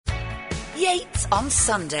Yates on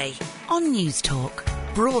Sunday on News Talk.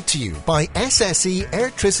 Brought to you by SSE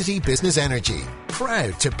Airtricity Business Energy.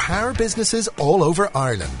 Proud to power businesses all over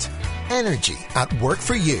Ireland. Energy at work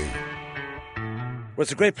for you. Well,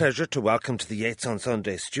 it's a great pleasure to welcome to the Yates on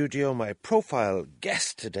Sunday studio my profile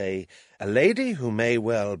guest today, a lady who may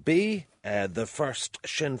well be the first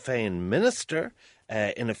Sinn Féin minister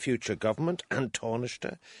in a future government, and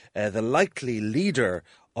Taoiseach, the likely leader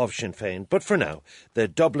of Sinn Féin, but for now, the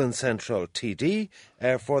Dublin Central TD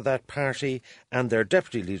for that party and their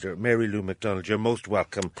deputy leader, Mary Lou McDonald. You're most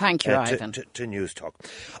welcome. Thank you, Ivan. To News Talk.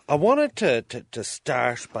 I wanted to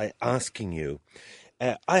start by asking you,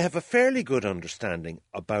 I have a fairly good understanding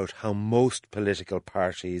about how most political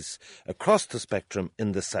parties across the spectrum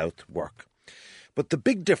in the South work. But the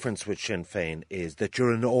big difference with Sinn Féin is that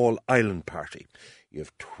you're an all-island party. You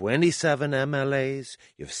have 27 MLAs,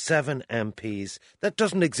 you have 7 MPs. That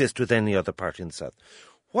doesn't exist with any other party in the South.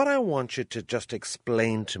 What I want you to just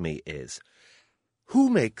explain to me is, who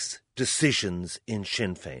makes decisions in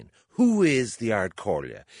Sinn Féin? Who is the Ard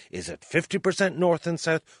Comhairle? Is it 50% North and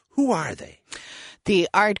South? Who are they? The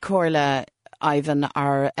Ard Comhairle, Ivan,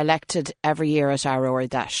 are elected every year at our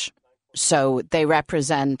Ordash. So they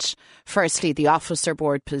represent, firstly, the officer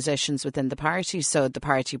board positions within the party. So the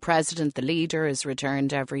party president, the leader, is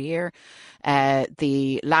returned every year.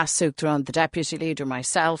 The last Suchtran, the deputy leader,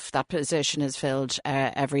 myself, that position is filled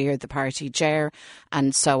every year, the party chair,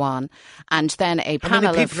 and so on. And then a panel of...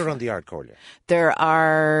 How many people are on the Ard Comhairle? There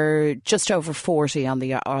are just over 40 on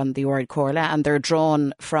the Ard Comhairle, and they're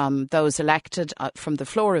drawn from those elected from the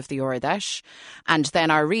floor of the Ordash. And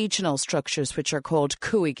then our regional structures, which are called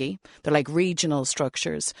Cuigi, they're like regional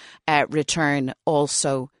structures, return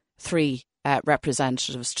also 3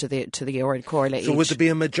 representatives to the Ard Comhairle. So would there be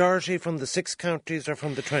a majority from the 6 counties or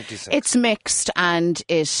from the 26? It's mixed and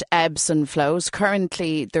it ebbs and flows.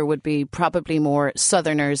 Currently, there would be probably more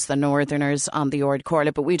Southerners than Northerners on the Ard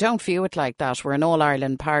Comhairle, but we don't view it like that. We're an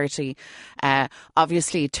all-Ireland party.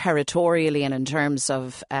 Obviously, territorially and in terms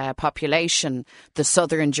of population, the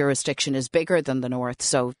Southern jurisdiction is bigger than the North,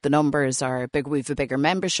 so the numbers are big. We've a bigger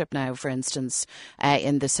membership now, for instance,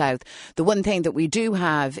 in the South. The one thing that we do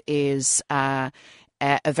have is a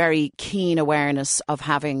very keen awareness of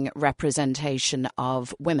having representation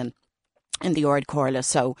of women in the Ard Comhairle.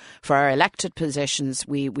 So for our elected positions,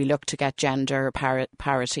 we look to get gender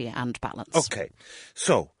parity and balance. Okay.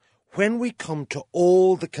 So when we come to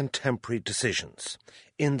all the contemporary decisions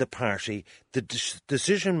in the party, the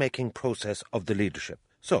decision-making process of the leadership.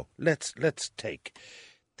 So let's take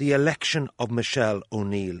the election of Michelle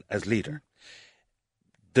O'Neill as leader.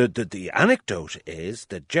 The anecdote is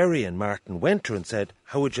that Jerry and Martin went to her and said,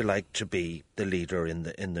 how would you like to be the leader in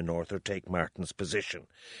the North or take Martin's position?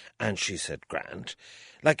 And she said, grand.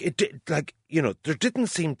 There didn't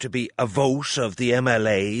seem to be a vote of the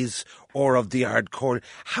MLAs or of the Ard Comhairle.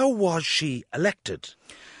 How was she elected?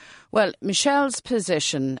 Well, Michelle's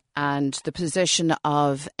position and the position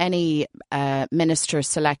of any minister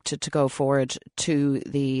selected to go forward to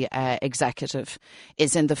the executive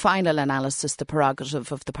is in the final analysis the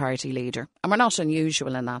prerogative of the party leader. And we're not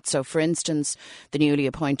unusual in that. So, for instance, the newly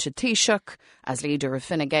appointed Taoiseach, as leader of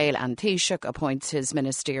Fine Gael, and Taoiseach appoints his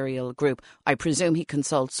ministerial group. I presume he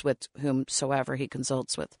consults with whomsoever he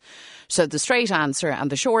consults with. So the straight answer and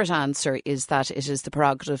the short answer is that it is the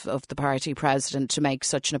prerogative of the party president to make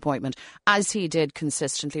such an appointment, as he did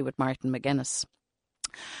consistently with Martin McGuinness.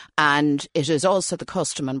 And it is also the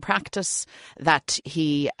custom and practice that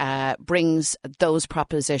he brings those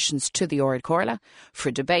propositions to the Ard Comhairle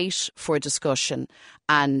for debate, for discussion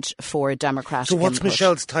and for democratic So what's input.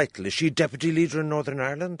 Michelle's title? Is she Deputy Leader in Northern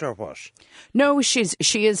Ireland or what? No, she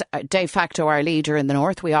is de facto our leader in the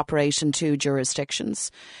North. We operate in 2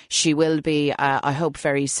 jurisdictions. She will be, I hope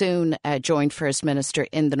very soon, Joint First Minister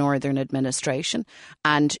in the Northern Administration,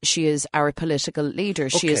 and she is our political leader.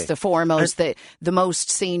 She is the foremost, the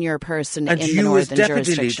most senior person in the Northern jurisdiction. And you as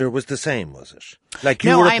Deputy Leader was the same, was it? Like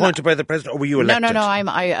you were appointed by the President, or were you elected?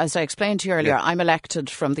 No. As I explained to you earlier, I'm elected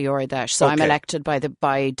from the Ordash, so I'm elected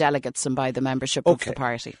by delegates and by the membership of the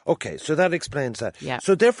party. Okay, so that explains that. Yeah.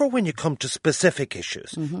 So therefore, when you come to specific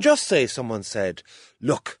issues, just say someone said,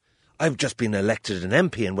 look, I've just been elected an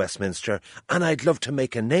MP in Westminster and I'd love to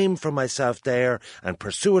make a name for myself there and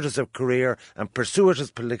pursue it as a career and pursue it as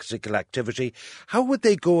political activity. How would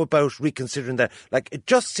they go about reconsidering that? Like, it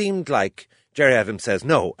just seemed like Jerry Adams says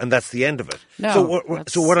no, and that's the end of it. No,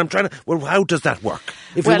 so what I'm trying to... Well, how does that work?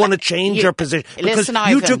 If you want to change your position. Because listen, you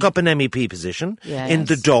Ivan, took up an MEP position in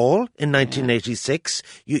the Dáil in 1986.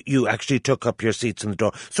 You actually took up your seats in the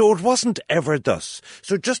Dáil. So it wasn't ever thus.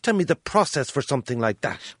 So just tell me the process for something like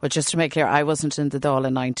that. Well, just to make clear, I wasn't in the Dáil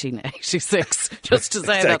in 1986, just to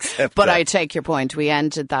say that. But I take your point. We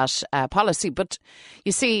ended that policy. But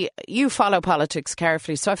you see, you follow politics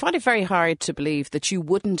carefully, so I find it very hard to believe that you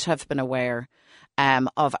wouldn't have been aware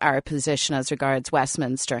of our position as regards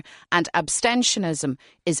Westminster. And abstentionism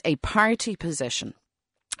is a party position.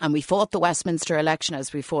 And we fought the Westminster election,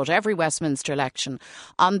 as we fought every Westminster election,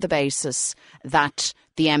 on the basis that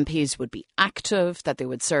the MPs would be active, that they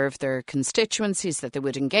would serve their constituencies, that they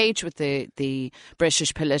would engage with the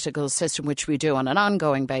British political system, which we do on an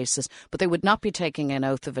ongoing basis, but they would not be taking an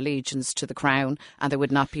oath of allegiance to the Crown, and they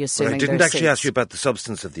would not be assuming their seats. I didn't actually ask you about the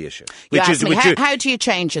substance of the issue. You asked me, how do you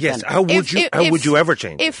change it then? Yes, how would you ever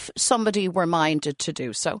change it? If somebody were minded to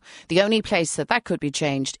do so, the only place that could be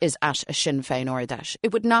changed is at a Sinn Féin Ardèche.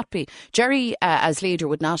 It would not be. Jerry, as leader,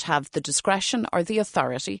 would not have the discretion or the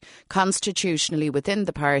authority constitutionally within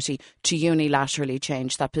the party to unilaterally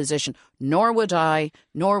change that position. Nor would I,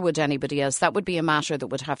 nor would anybody else. That would be a matter that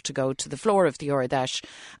would have to go to the floor of the Ardèche,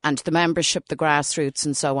 and the membership, the grassroots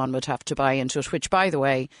and so on would have to buy into it, which, by the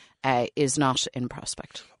way, is not in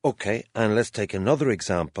prospect. OK, and let's take another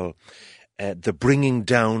example. The bringing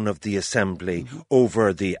down of the Assembly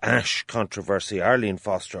over the Ash controversy, Arlene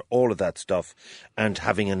Foster, all of that stuff, and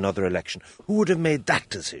having another election. Who would have made that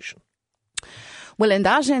decision? Well, in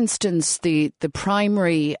that instance, the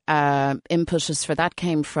primary impetus for that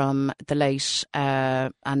came from the late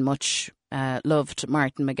and much loved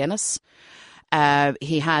Martin McGuinness.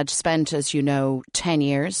 He had spent, as you know, 10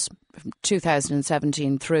 years, from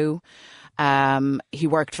 2017 through. He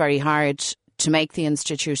worked very hard to make the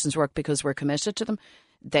institutions work because we're committed to them.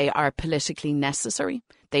 They are politically necessary.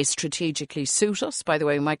 They strategically suit us. By the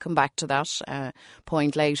way, we might come back to that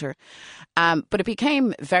point later. But it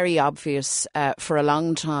became very obvious for a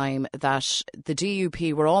long time that the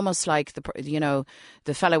DUP were almost like the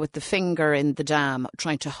fellow with the finger in the dam,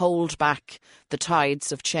 trying to hold back the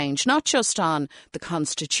tides of change, not just on the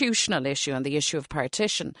constitutional issue and the issue of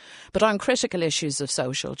partition, but on critical issues of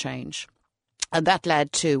social change. And that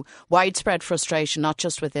led to widespread frustration, not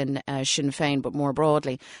just within Sinn Féin, but more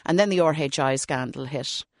broadly. And then the RHI scandal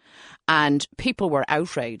hit. And people were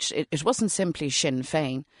outraged. It wasn't simply Sinn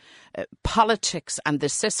Féin. Politics and the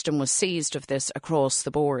system was seized of this across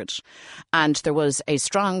the board. And there was a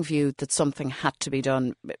strong view that something had to be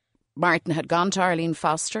done. Martin had gone to Arlene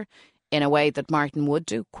Foster in a way that Martin would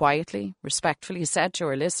do, quietly, respectfully. He said to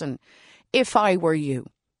her, listen, if I were you,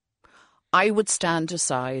 I would stand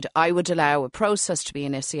aside, I would allow a process to be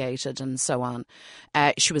initiated and so on.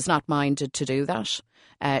 She was not minded to do that.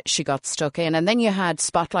 She got stuck in. And then you had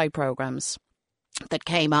spotlight programmes that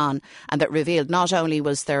came on and that revealed not only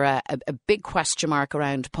was there a big question mark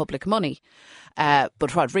around public money,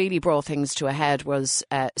 but what really brought things to a head was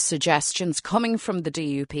suggestions coming from the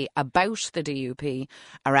DUP about the DUP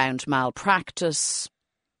around malpractice,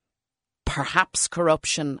 perhaps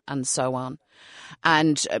corruption and so on.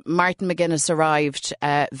 And Martin McGuinness arrived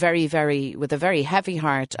with a very heavy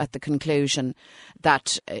heart at the conclusion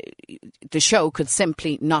that the show could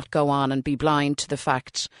simply not go on and be blind to the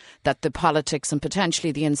fact that the politics and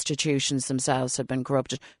potentially the institutions themselves had been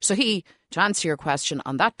corrupted. So he, to answer your question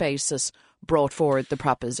on that basis, brought forward the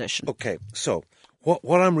proposition. OK, so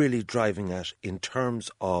what I'm really driving at in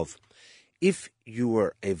terms of if you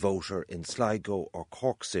were a voter in Sligo or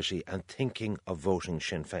Cork City and thinking of voting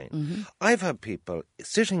Sinn Féin, I've had people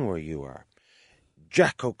sitting where you are,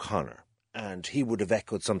 Jack O'Connor, and he would have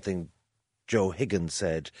echoed something Joe Higgins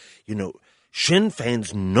said, Sinn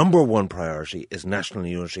Féin's number one priority is national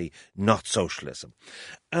unity, not socialism.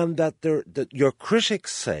 And that your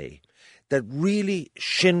critics say that really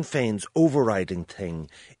Sinn Féin's overriding thing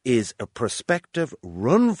is a perspective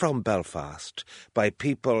run from Belfast by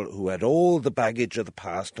people who had all the baggage of the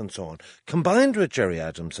past and so on, combined with Gerry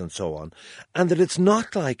Adams and so on, and that it's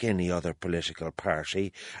not like any other political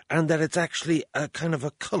party, and that it's actually a kind of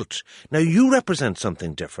a cult. Now, you represent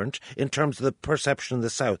something different in terms of the perception in the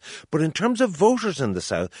South, but in terms of voters in the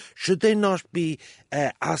South, should they not be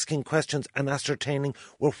asking questions and ascertaining,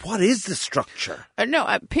 well, what is the structure?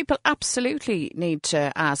 No, people absolutely need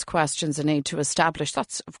to ask questions and need to establish.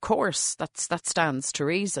 That's Of course, that stands to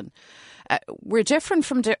reason. We're different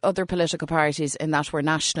from other political parties in that we're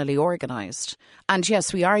nationally organised. And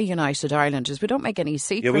yes, we are United Irelanders. We don't make any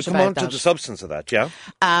secret about that. Yeah, we'll come on to the substance of that, yeah.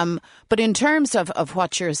 But in terms of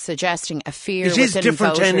what you're suggesting, a fear it is different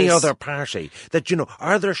voters, to any other party. That,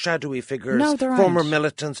 are there shadowy figures, no, there former aren't.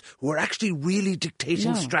 militants, who are actually really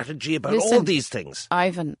dictating strategy about Listen, all these things?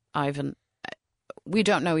 Ivan, we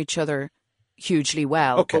don't know each other hugely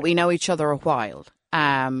well, but we know each other a while.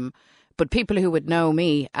 But people who would know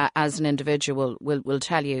me as an individual will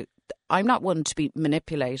tell you I'm not one to be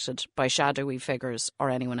manipulated by shadowy figures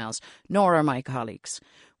or anyone else, nor are my colleagues.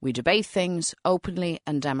 We debate things openly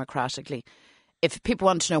and democratically. If people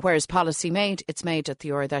want to know where is policy made, it's made at the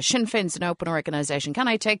Garda. Sinn Féin's an open organisation. Can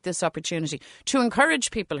I take this opportunity to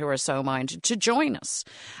encourage people who are so minded to join us?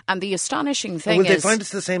 And the astonishing thing is... Will they find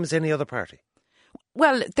it's the same as any other party?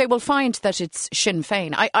 Well, they will find that it's Sinn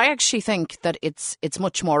Féin. I actually think that it's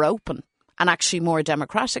much more open and actually more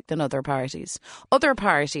democratic than other parties. Other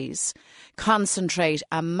parties concentrate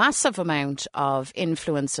a massive amount of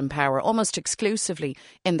influence and power almost exclusively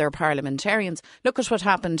in their parliamentarians. Look at what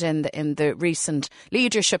happened in the recent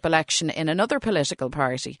leadership election in another political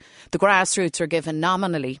party. The grassroots were given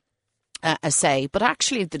nominally a say, but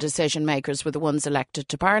actually the decision makers were the ones elected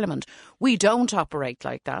to Parliament. We don't operate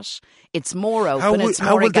like that. It's more open, it's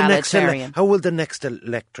more egalitarian. How will the next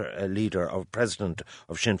leader or president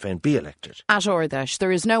of Sinn Féin be elected? At Ardèche.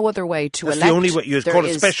 There is no other way to elect. That's the only way. You call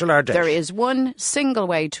it special Ardèche. There is one single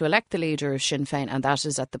way to elect the leader of Sinn Féin, and that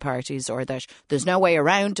is at the party's Ardèche. There's no way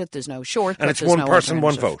around it. There's no shortcut. And it's one person,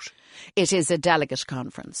 one vote. It is a delegate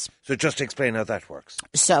conference. So just explain how that works.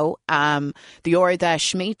 So the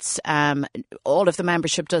Ardèche meets. All of the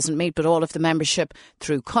membership doesn't meet, but all of the membership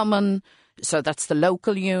through Cumann, so that's the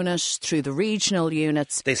local unit, through the regional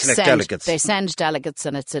units. They select delegates. They send delegates,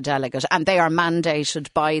 and it's a delegate. And they are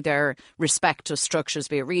mandated by their respective structures,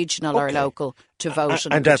 be it regional or local, to vote.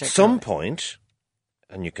 And at some point...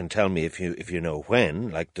 And you can tell me if you know when,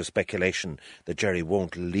 like the speculation that Jerry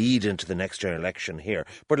won't lead into the next general election here.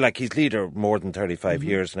 But like he's leader more than 35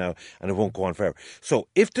 years now, and it won't go on forever. So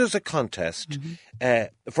if there's a contest,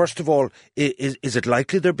 first of all, is it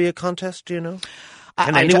likely there'll be a contest, do you know?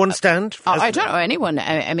 Can anyone stand? I don't know anyone.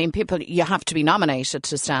 I mean, people, you have to be nominated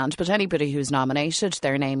to stand, but anybody who's nominated,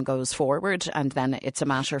 their name goes forward, and then it's a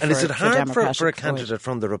matter for Democratic. And is it hard for a candidate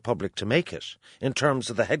from the Republic to make it in terms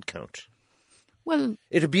of the head count? Well,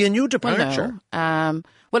 it'd be a new departure. Well, no.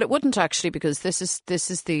 Well, it wouldn't actually, because this is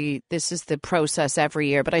the process every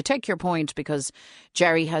year. But I take your point, because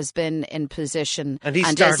Jerry has been in position and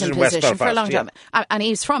is in West Belfast for a long time, and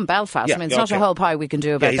he's from Belfast. Yeah, I mean, it's not a whole pie we can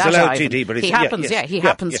do about he's that. Allowed TD, but he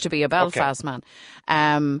happens to be a Belfast man.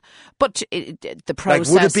 But the process.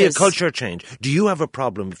 Like, would it be a culture change? Do you have a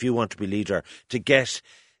problem if you want to be leader to get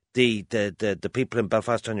the people in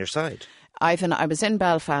Belfast on your side? Ivan, I was in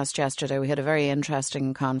Belfast yesterday. We had a very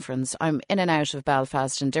interesting conference. I'm in and out of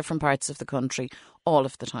Belfast in different parts of the country all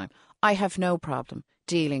of the time. I have no problem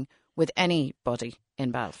dealing with anybody in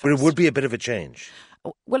Belfast. But it would be a bit of a change.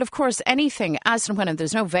 Well, of course, anything, as and when, and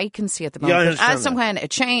there's no vacancy at the moment, but as and when a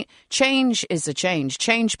change is a change.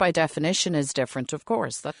 Change by definition is different, of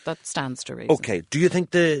course. That stands to reason. OK. Do you think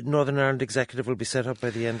the Northern Ireland Executive will be set up by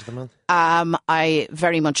the end of the month? I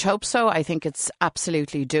very much hope so. I think it's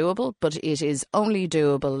absolutely doable, but it is only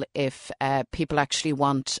doable if people actually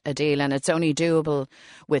want a deal, and it's only doable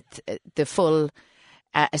with the full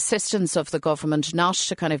assistance of the government, not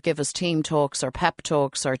to kind of give us team talks or pep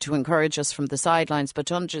talks or to encourage us from the sidelines, but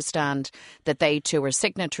to understand that they too are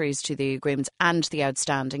signatories to the agreements and the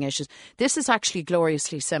outstanding issues. This is actually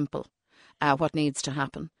gloriously simple, what needs to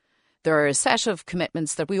happen. There are a set of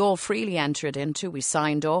commitments that we all freely entered into. We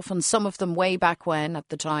signed off on some of them way back when, at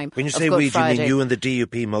the time. When you say we, do you mean you and the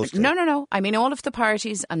DUP mostly? No. I mean all of the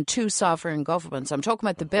parties and two sovereign governments. I'm talking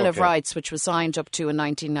about the Bill of Rights, which was signed up to in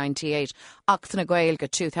 1998, Acta na Gaeilge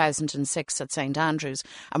 2006 at St Andrews.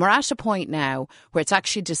 And we're at a point now where it's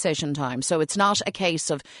actually decision time. So it's not a case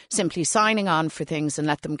of simply signing on for things and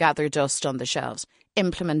let them gather dust on the shelves.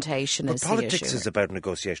 Implementation is the issue. Politics is about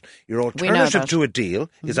negotiation. Your alternative to a deal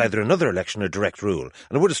is either another election or direct rule.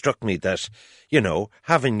 And it would have struck me that,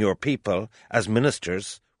 having your people as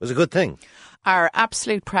ministers was a good thing. Our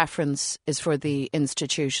absolute preference is for the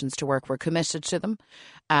institutions to work. We're committed to them.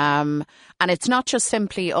 And it's not just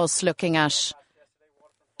simply us looking at,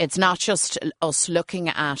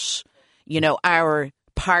 our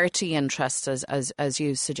party interests, as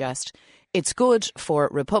you suggest. It's good for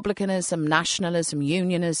republicanism, nationalism,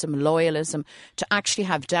 unionism, loyalism to actually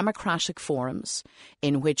have democratic forums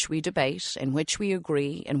in which we debate, in which we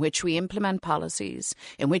agree, in which we implement policies,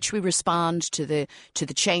 in which we respond to the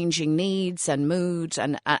changing needs and moods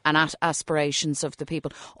and aspirations of the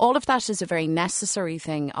people. All of that is a very necessary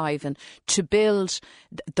thing, Ivan, to build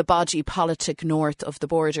the body politic north of the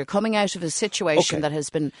border, coming out of a situation that has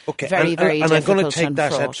been very, very difficult. And I'm going to take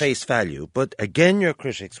that fraught. at face value. But again, your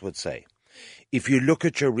critics would say, if you look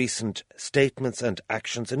at your recent statements and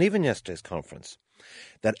actions, and even yesterday's conference,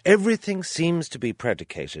 that everything seems to be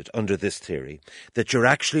predicated under this theory that you're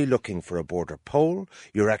actually looking for a border poll,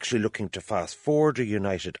 you're actually looking to fast forward a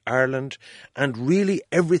united Ireland, and really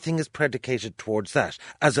everything is predicated towards that,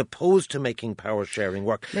 as opposed to making power sharing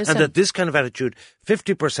work. Listen. And that this kind of attitude,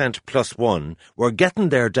 50% plus one, we're getting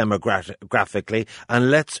there demographically,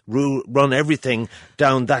 and let's run everything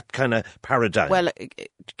down that kind of paradigm. Well,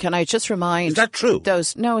 can I just remind... Is that true?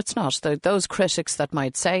 No, it's not. Those critics that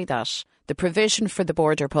might say that, the provision for the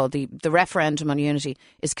border poll, the referendum on unity,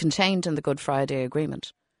 is contained in the Good Friday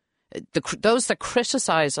Agreement. Those that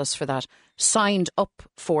criticise us for that signed up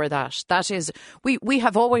for that. That is, we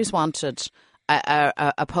have always wanted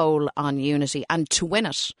a poll on unity, and to win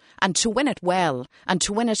it well, and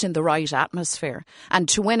to win it in the right atmosphere, and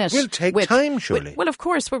to win it will take time, surely. Well, of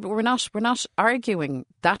course, we're not arguing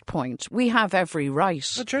that point. We have every right.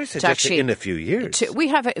 Well, Jerry said to actually, in a few years.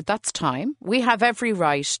 That's time. We have every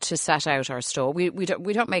right to set out our stall. We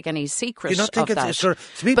don't make any secret Do you not think of it's that.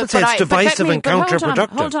 People say it's divisive and counterproductive.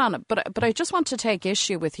 Hold on, but I just want to take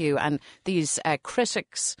issue with you and these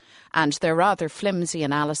critics and their rather flimsy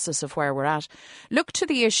analysis of where we're at. Look to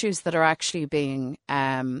the issues that are actually being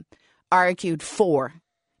argued for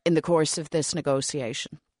in the course of this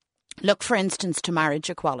negotiation. Look, for instance, to marriage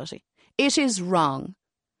equality. It is wrong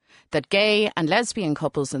that gay and lesbian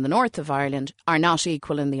couples in the north of Ireland are not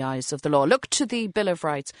equal in the eyes of the law. Look to the Bill of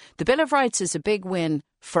Rights. The Bill of Rights is a big win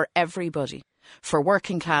for everybody. For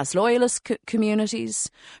working class loyalist communities,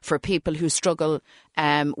 for people who struggle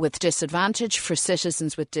with disadvantage, for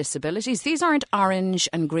citizens with disabilities. These aren't orange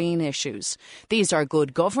and green issues. These are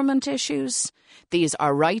good government issues. These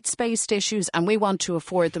are rights-based issues, and we want to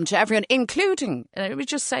afford them to everyone, including, let me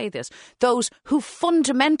just say this, those who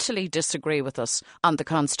fundamentally disagree with us on the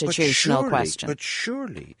constitutional question. But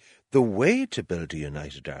surely the way to build a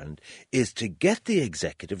united Ireland is to get the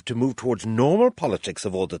executive to move towards normal politics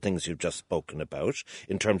of all the things you've just spoken about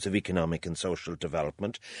in terms of economic and social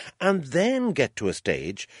development, and then get to a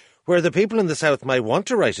stage where the people in the south might want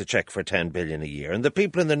to write a cheque for 10 billion a year, and the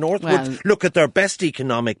people in the north would look at their best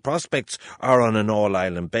economic prospects are on an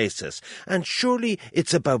all-island basis. And surely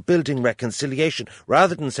it's about building reconciliation,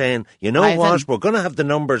 rather than saying, you know, Ivan, what, we're going to have the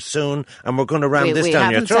numbers soon, and we're going to ram this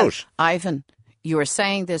down your throat. Ivan, you are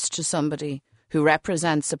saying this to somebody who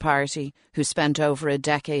represents a party who spent over a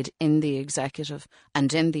decade in the executive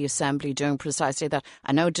and in the assembly doing precisely that.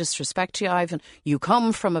 And no disrespect to you, Ivan, you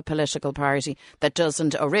come from a political party that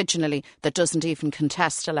doesn't even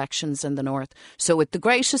contest elections in the north. So with the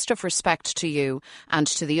greatest of respect to you and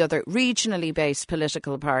to the other regionally based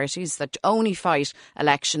political parties that only fight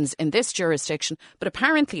elections in this jurisdiction, but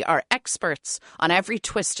apparently are experts on every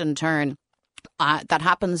twist and turn that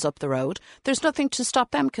happens up the road, there's nothing to stop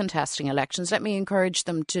them contesting elections. Let me encourage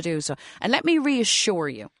them to do so. And let me reassure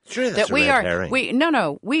you that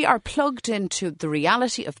we are plugged into the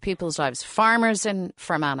reality of people's lives. Farmers in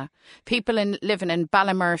Fermanagh, people living in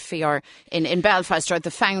Ballymurphy or in Belfast or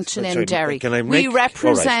the Fountain in Derry. We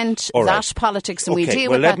represent that politics, and we deal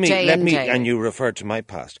with that day in day. And you referred to my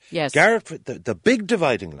past. Yes. Garrett, the big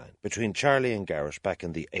dividing line between Charlie and Garrett back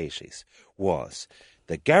in the 80s was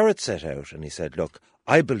that Garrett set out and he said, look,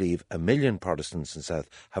 I believe 1 million Protestants in South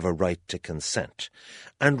have a right to consent.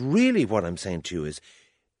 And really what I'm saying to you is,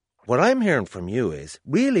 what I'm hearing from you is,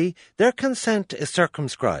 really, their consent is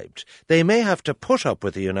circumscribed. They may have to put up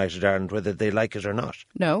with the United Ireland whether they like it or not.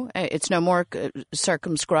 No, it's no more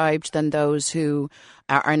circumscribed than those who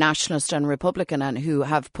are nationalist and Republican and who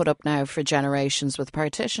have put up now for generations with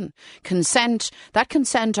partition. That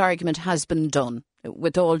consent argument has been done,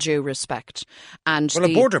 with all due respect. A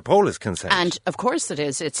border poll is consent. And of course it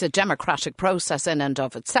is. It's a democratic process in and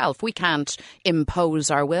of itself. We can't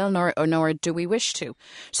impose our will, nor do we wish to.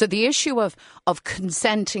 So the issue of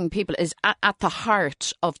consenting people is at the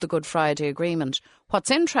heart of the Good Friday Agreement.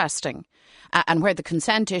 What's interesting, and where the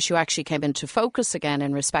consent issue actually came into focus again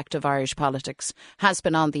in respect of Irish politics, has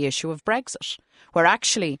been on the issue of Brexit, where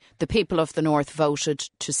actually the people of the North voted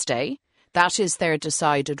to stay. That is their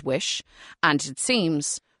decided wish. And it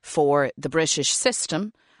seems for the British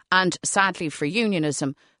system, and sadly for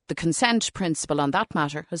unionism, the consent principle on that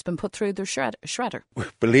matter has been put through the shredder.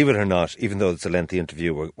 Believe it or not, even though it's a lengthy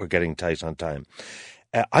interview, we're getting tight on time.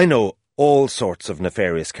 I know all sorts of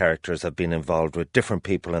nefarious characters have been involved with different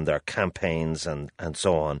people in their campaigns and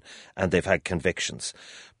so on, and they've had convictions.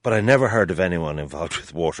 But I never heard of anyone involved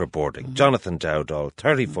with waterboarding. Mm-hmm. Jonathan Dowdall,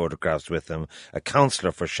 30 photographs with him, a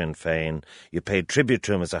councillor for Sinn Féin. You paid tribute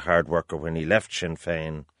to him as a hard worker when he left Sinn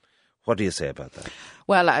Féin. What do you say about that?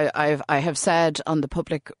 Well, I have said on the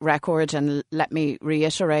public record, and let me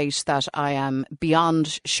reiterate that I am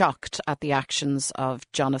beyond shocked at the actions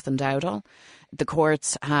of Jonathan Dowdall. The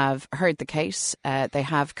courts have heard the case. They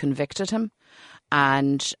have convicted him.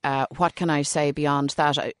 And what can I say beyond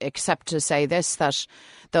that, except to say this, that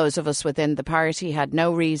those of us within the party had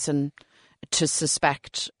no reason to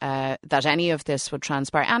suspect that any of this would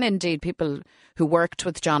transpire. And indeed, people who worked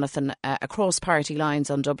with Jonathan across party lines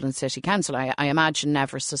on Dublin City Council, I imagine,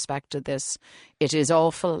 never suspected this. It is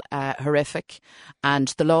awful, horrific, and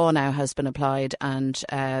the law now has been applied, and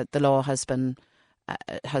the law has been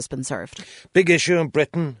served. Big issue in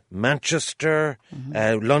Britain, Manchester,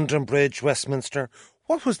 London Bridge, Westminster.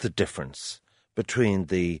 What was the difference between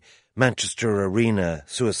the Manchester Arena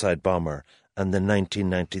suicide bomber and the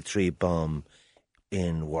 1993 bomb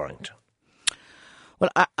in Warrington? Well,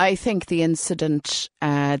 I think the incident,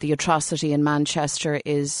 the atrocity in Manchester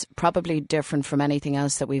is probably different from anything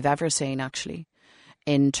else that we've ever seen, actually,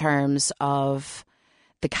 in terms of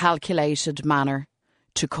the calculated manner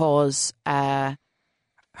to cause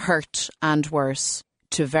hurt and worse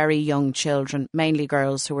to very young children, mainly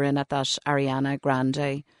girls who were in at that Ariana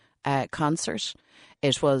Grande concert.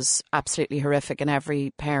 It was absolutely horrific and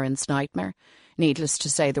every parent's nightmare. Needless to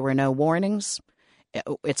say, there were no warnings.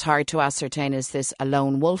 It's hard to ascertain, is this a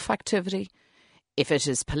lone wolf activity? If it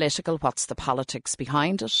is political, what's the politics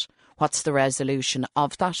behind it? What's the resolution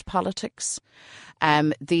of that politics?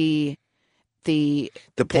 The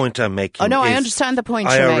point I'm making. Oh no, I understand the point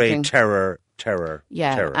you're making. Terror.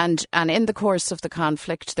 And in the course of the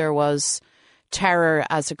conflict, there was terror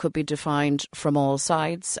as it could be defined from all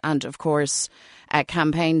sides. And of course,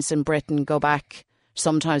 campaigns in Britain go back,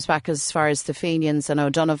 sometimes back as far as the Fenians and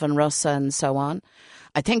O'Donovan Russa and so on.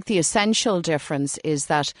 I think the essential difference is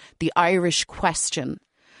that the Irish question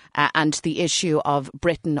and the issue of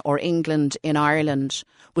Britain or England in Ireland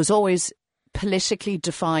was always politically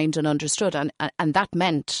defined and understood. And that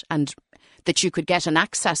meant that you could get an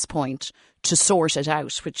access point to sort it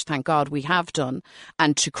out, which thank God we have done,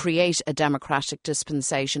 and to create a democratic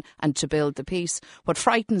dispensation and to build the peace. What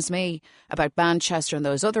frightens me about Manchester and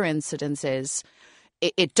those other incidents is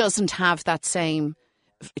it doesn't have that same,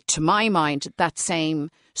 to my mind, that same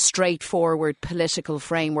straightforward political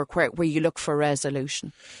framework where you look for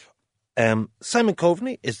resolution. Simon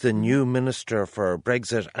Coveney is the new Minister for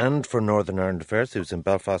Brexit and for Northern Ireland Affairs. He was in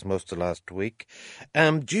Belfast most of last week.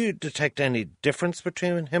 Do you detect any difference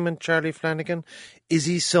between him and Charlie Flanagan? Is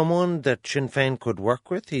he someone that Sinn Féin could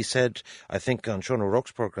work with? He said, I think, on Sean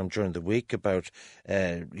O'Rourke's programme during the week about,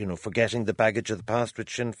 forgetting the baggage of the past with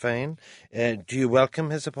Sinn Féin. Do you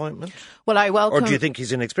welcome his appointment? Well, I welcome. Or do you think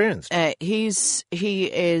he's inexperienced? I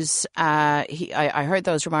heard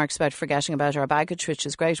those remarks about forgetting about our baggage, which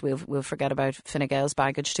is great. We'll forget about Fine Gael's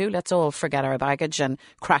baggage too. Let's all forget our baggage and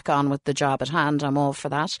crack on with the job at hand. I'm all for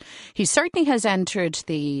that. He certainly has entered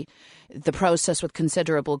the process with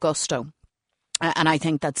considerable gusto. And I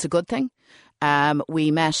think that's a good thing. We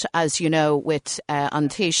met, as you know, with An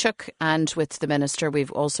Taoiseach and with the Minister.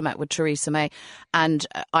 We've also met with Theresa May. And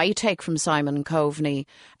I take from Simon Coveney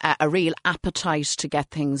a real appetite to get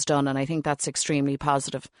things done. And I think that's extremely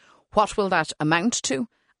positive. What will that amount to?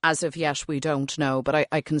 As of yet, we don't know. But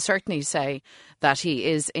I can certainly say that he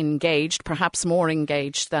is engaged, perhaps more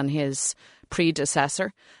engaged than his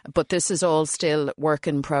predecessor. But this is all still work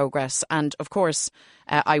in progress. And of course,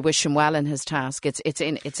 I wish him well in his task. It's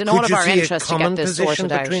in all of our interest to get this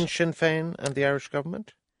sorted out. Could you see a common position between Sinn Féin and the Irish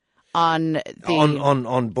government? On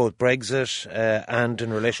both Brexit and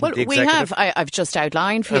in relation to the executive? I've just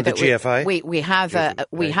outlined for you that GFI?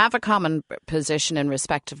 we have a common position in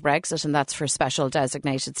respect of Brexit, and that's for special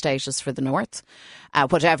designated status for the North.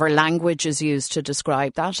 Whatever language is used to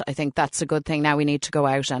describe that, I think that's a good thing. Now we need to go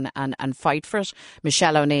out and fight for it.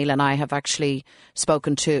 Michelle O'Neill and I have actually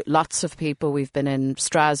spoken to lots of people. We've been in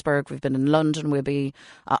Strasbourg, we've been in London. We'll be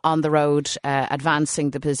on the road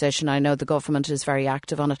advancing the position. I know the government is very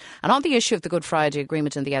active on it. And on the issue of the Good Friday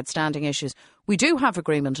Agreement and the outstanding issues, we do have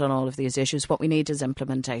agreement on all of these issues. What we need is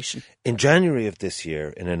implementation. In January of this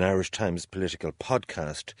year, in an Irish Times political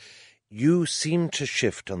podcast, you seemed to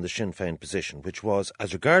shift on the Sinn Féin position, which was,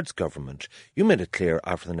 as regards government, you made it clear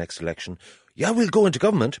after the next election, yeah, we'll go into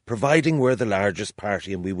government, providing we're the largest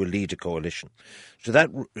party and we will lead a coalition. So that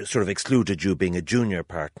sort of excluded you being a junior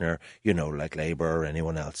partner, like Labour or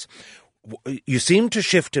anyone else. You seem to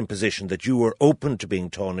shift in position that you were open to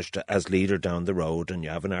being tarnished as leader down the road, and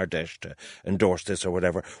you have an Ardèche to endorse this or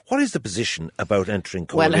whatever. What is the position about entering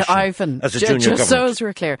coalition Ivan, as a junior just government? so as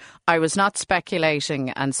we're clear, I was not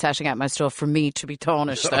speculating and setting out my stuff for me to be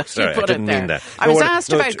tarnished. Sorry, I didn't mean that. I was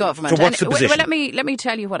asked about government. So what's the position? Well, let me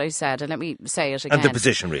tell you what I said, and let me say it again. And the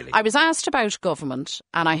position, really. I was asked about government,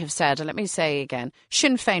 and I have said, and let me say again,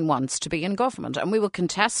 Sinn Féin wants to be in government, and we will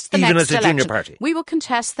contest the next election. Even as a junior party? We will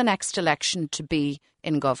contest the next election to be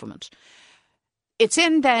in government. It's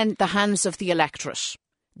in then the hands of the electorate,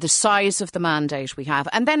 the size of the mandate we have,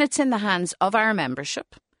 and then it's in the hands of our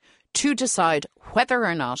membership to decide whether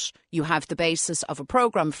or not you have the basis of a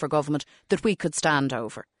programme for government that we could stand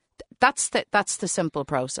over. That's the simple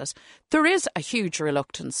process. There is a huge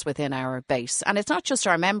reluctance within our base, and it's not just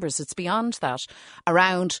our members, it's beyond that,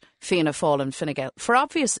 around Fianna Fáil and Fine Gael,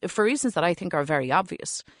 for reasons that I think are very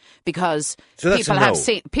obvious, because people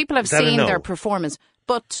have seen their performance.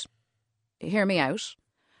 But hear me out.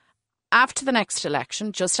 After the next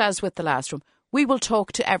election, just as with the last one, we will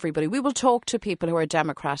talk to everybody. We will talk to people who are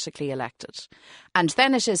democratically elected. And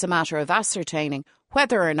then it is a matter of ascertaining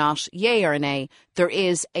whether or not, yea or nay, there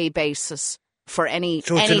is a basis for any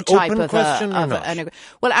type of question or not?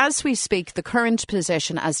 Well, as we speak, the current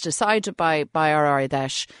position, as decided by our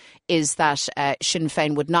Ardèche, is that Sinn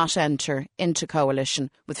Féin would not enter into coalition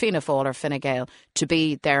with Fianna Fáil or Fine Gael to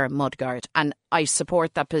be their mudguard. And I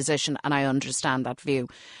support that position and I understand that view.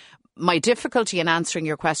 My difficulty in answering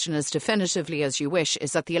your question as definitively as you wish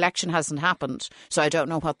is that the election hasn't happened, so I don't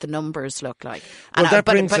know what the numbers look like. Well, that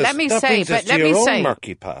brings us to your own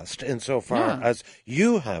murky past, insofar as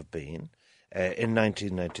you have been, in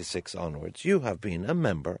 1996 onwards, you have been a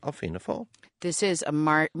member of Fianna Fáil. This is a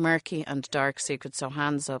murky and dark secret, so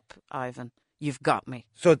hands up, Ivan. You've got me.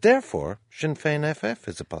 So therefore, Sinn Féin FF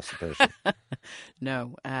is a possibility.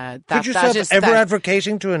 No. Could you ever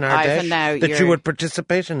advocating to an Ardèche that you would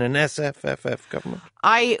participate in an SFFF government?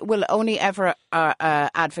 I will only ever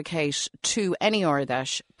advocate to any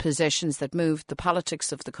Ardèche positions that move the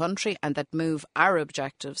politics of the country and that move our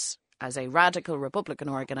objectives as a radical Republican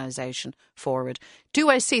organisation forward.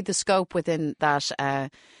 Do I see the scope within that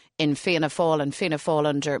in Fianna Fáil and Fianna Fáil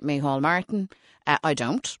under Micheál Martin? I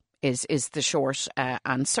don't. Is the short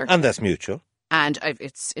answer, and that's mutual. And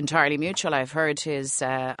it's entirely mutual. I've heard his his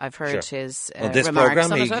on this remarks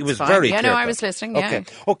programme. On it. He was fine. very clear. Yeah, no, I was listening. Yeah.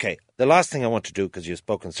 Okay. The last thing I want to do, because you've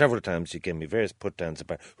spoken several times, you gave me various put-downs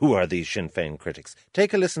about who are these Sinn Féin critics.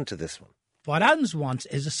 Take a listen to this one. What Adams wants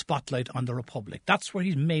is a spotlight on the Republic. That's where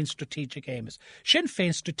his main strategic aim is. Sinn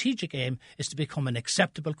Féin's strategic aim is to become an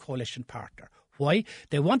acceptable coalition partner. Why?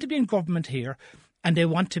 They want to be in government here, and they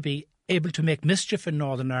want to be able to make mischief in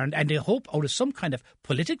Northern Ireland, and they hope out of some kind of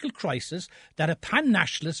political crisis that a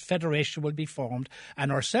pan-nationalist federation will be formed,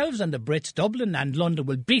 and ourselves and the Brits, Dublin and London,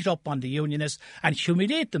 will beat up on the Unionists and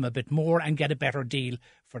humiliate them a bit more and get a better deal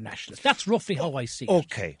for nationalists. That's roughly how I see it.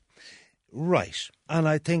 Okay. Right. And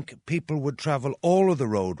I think people would travel all of the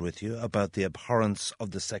road with you about the abhorrence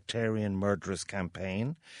of the sectarian murderous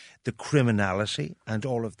campaign, the criminality and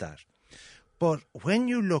all of that. But when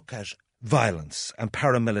you look at violence and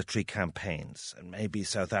paramilitary campaigns, and maybe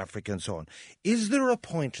South Africa and so on, is there a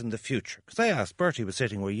point in the future? Because I asked, Bertie was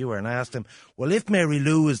sitting where you were, and I asked him, well, if Mary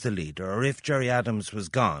Lou is the leader, or if Gerry Adams was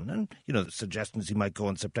gone, and, the suggestions he might go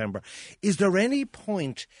in September, is there any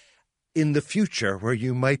point in the future where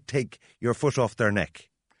you might take your foot off their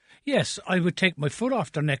neck? Yes, I would take my foot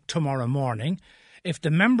off their neck tomorrow morning if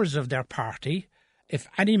the members of their party, if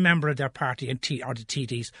any member of their party or the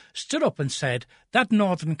TDs stood up and said that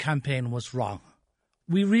Northern campaign was wrong.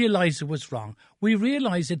 We realise it was wrong. We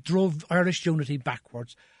realise it drove Irish unity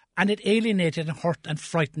backwards, and it alienated and hurt and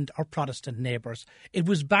frightened our Protestant neighbours. It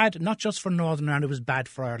was bad, not just for Northern Ireland, it was bad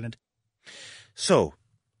for Ireland. So,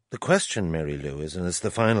 the question, Mary Lou, is, and it's the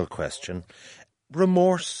final question,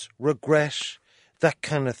 remorse, regret, that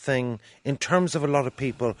kind of thing, in terms of a lot of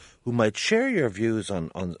people who might share your views on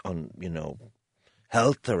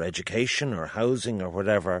health or education or housing or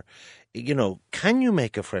whatever, can you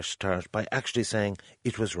make a fresh start by actually saying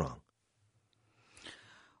it was wrong?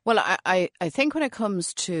 Well, I think when it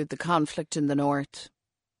comes to the conflict in the north,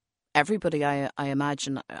 everybody, I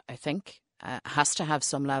imagine, I think, has to have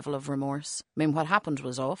some level of remorse. I mean, what happened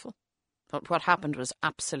was awful. What happened was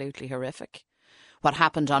absolutely horrific. What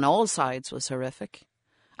happened on all sides was horrific.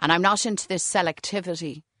 And I'm not into this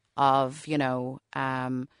selectivity of,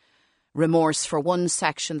 remorse for one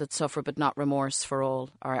section that suffer, but not remorse for all,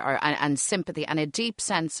 and sympathy and a deep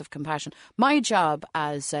sense of compassion. My job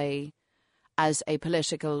as a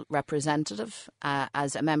political representative,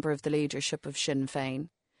 as a member of the leadership of Sinn Féin,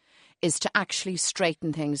 is to actually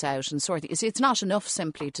straighten things out and sort. You see, it's not enough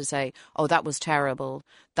simply to say, "Oh, that was terrible,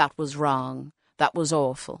 that was wrong, that was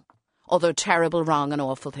awful." Although terrible, wrong, and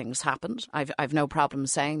awful things happened, I've no problem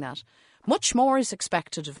saying that. Much more is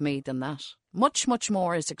expected of me than that. Much, much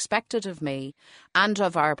more is expected of me and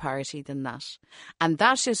of our party than that. And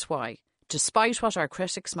that is why, despite what our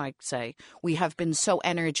critics might say, we have been so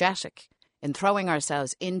energetic in throwing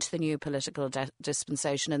ourselves into the new political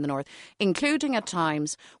dispensation in the North, including at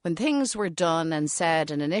times when things were done and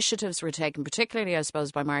said and initiatives were taken, particularly, I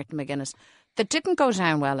suppose, by Martin McGuinness, that didn't go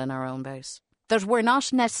down well in our own base, that were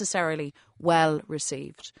not necessarily well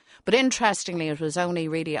received. But interestingly, it was only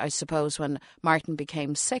really, I suppose, when Martin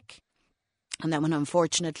became sick and then when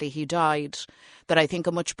unfortunately he died, that I think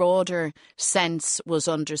a much broader sense was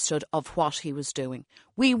understood of what he was doing.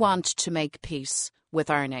 We want to make peace with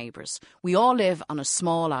our neighbours. We all live on a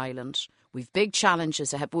small island. We've big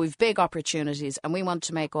challenges ahead, but we've big opportunities, and we want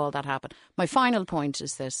to make all that happen. My final point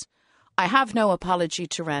is this. I have no apology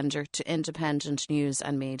to render to independent news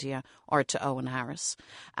and media or to Owen Harris.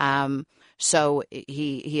 So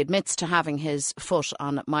he admits to having his foot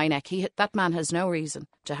on my neck. That man has no reason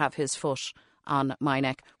to have his foot on my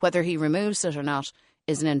neck. Whether he removes it or not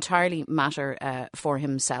is an entirely matter for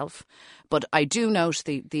himself. But I do note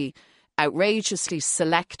the outrageously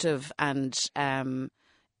selective and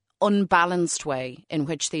unbalanced way in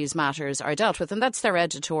which these matters are dealt with. And that's their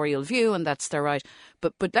editorial view and that's their right.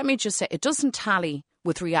 But let me just say, it doesn't tally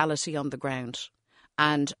with reality on the ground.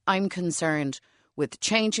 And I'm concerned with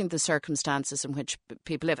changing the circumstances in which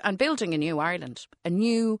people live and building a new Ireland, a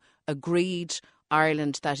new agreed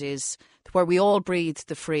Ireland that is where we all breathe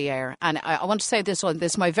the free air. And I want to say this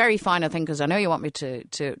is my very final thing, because I know you want me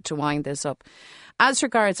to wind this up. As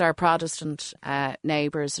regards our Protestant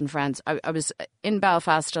neighbours and friends, I was in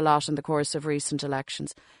Belfast a lot in the course of recent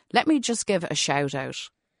elections. Let me just give a shout out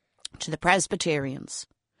to the Presbyterians,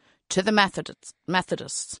 to the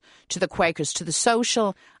Methodists, to the Quakers, to the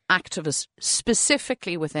social activists,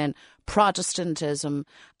 specifically within Protestantism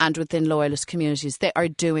and within loyalist communities. They are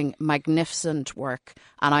doing magnificent work,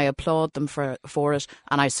 and I applaud them for it,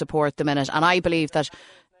 and I support them in it. And I believe that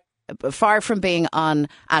far from being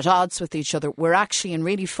at odds with each other, we're actually in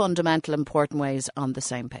really fundamental, important ways on the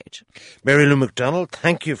same page. Mary Lou McDonald,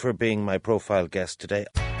 thank you for being my profile guest today.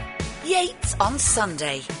 Yates on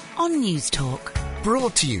Sunday on News Talk.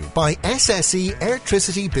 Brought to you by SSE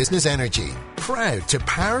Airtricity Business Energy. Proud to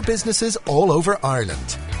power businesses all over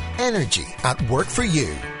Ireland. Energy at work for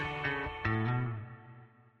you.